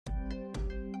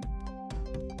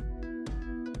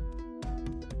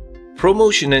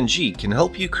ProMotion NG can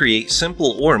help you create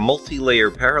simple or multi-layer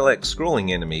parallax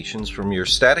scrolling animations from your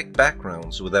static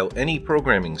backgrounds without any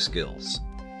programming skills.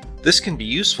 This can be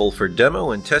useful for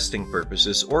demo and testing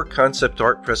purposes or concept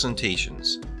art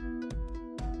presentations.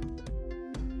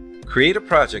 Create a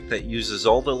project that uses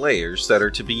all the layers that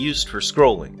are to be used for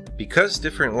scrolling. Because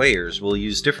different layers will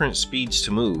use different speeds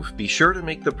to move, be sure to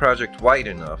make the project wide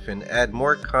enough and add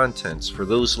more contents for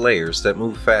those layers that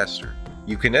move faster.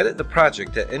 You can edit the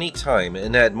project at any time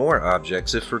and add more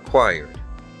objects if required.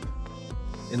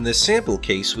 In this sample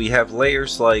case, we have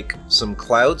layers like some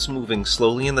clouds moving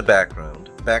slowly in the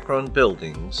background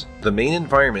buildings, the main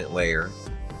environment layer,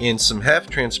 and some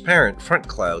half-transparent front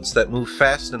clouds that move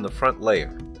fast in the front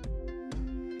layer.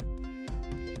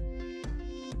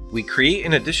 We create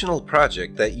an additional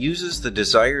project that uses the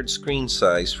desired screen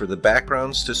size for the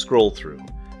backgrounds to scroll through.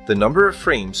 The number of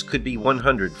frames could be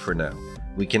 100 for now.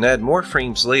 We can add more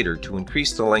frames later to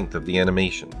increase the length of the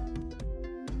animation.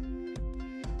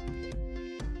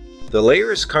 The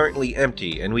layer is currently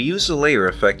empty, and we use a layer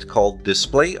effect called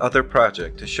Display Other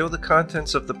Project to show the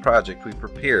contents of the project we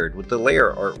prepared with the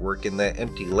layer artwork in that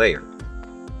empty layer.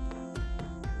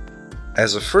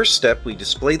 As a first step, we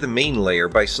display the main layer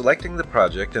by selecting the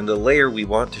project and the layer we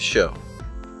want to show.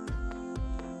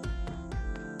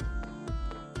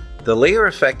 The layer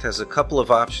effect has a couple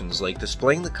of options like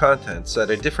displaying the contents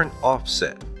at a different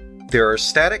offset. There are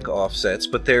static offsets,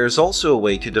 but there is also a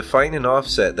way to define an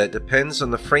offset that depends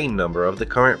on the frame number of the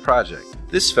current project.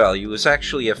 This value is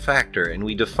actually a factor, and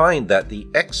we defined that the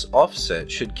X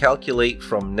offset should calculate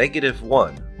from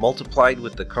 -1 multiplied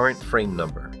with the current frame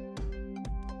number.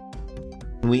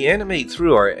 When we animate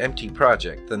through our empty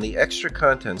project, then the extra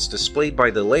contents displayed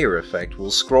by the layer effect will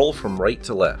scroll from right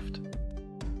to left.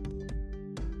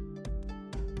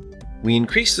 We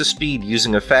increase the speed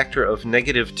using a factor of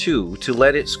 -2 to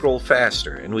let it scroll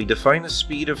faster, and we define a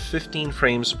speed of 15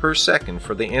 frames per second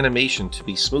for the animation to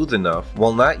be smooth enough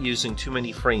while not using too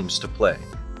many frames to play.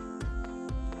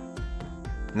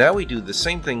 Now we do the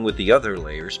same thing with the other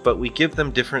layers, but we give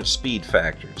them different speed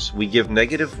factors. We give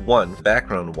 -1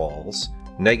 background walls,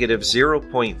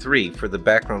 -0.3 for the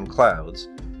background clouds,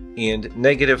 and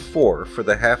 -4 for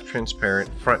the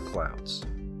half-transparent front clouds.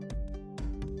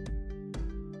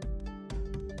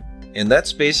 And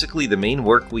that's basically the main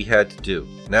work we had to do.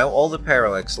 Now all the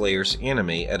parallax layers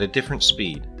animate at a different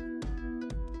speed.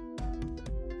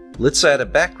 Let's add a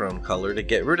background color to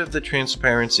get rid of the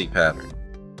transparency pattern.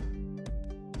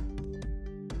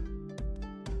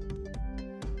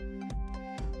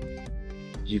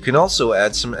 You can also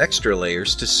add some extra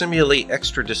layers to simulate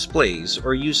extra displays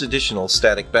or use additional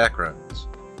static backgrounds.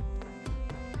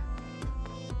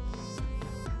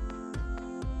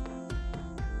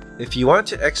 If you want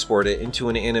to export it into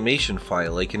an animation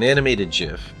file like an animated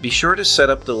GIF, be sure to set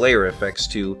up the layer effects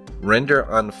to Render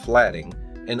on Flatting,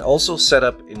 and also set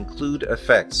up Include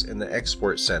Effects in the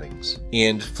export settings,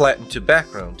 and Flatten to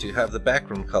Background to have the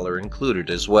background color included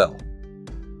as well.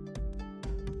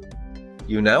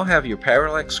 You now have your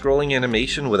parallax scrolling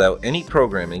animation without any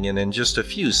programming and in just a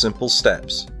few simple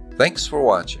steps. Thanks for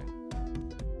watching.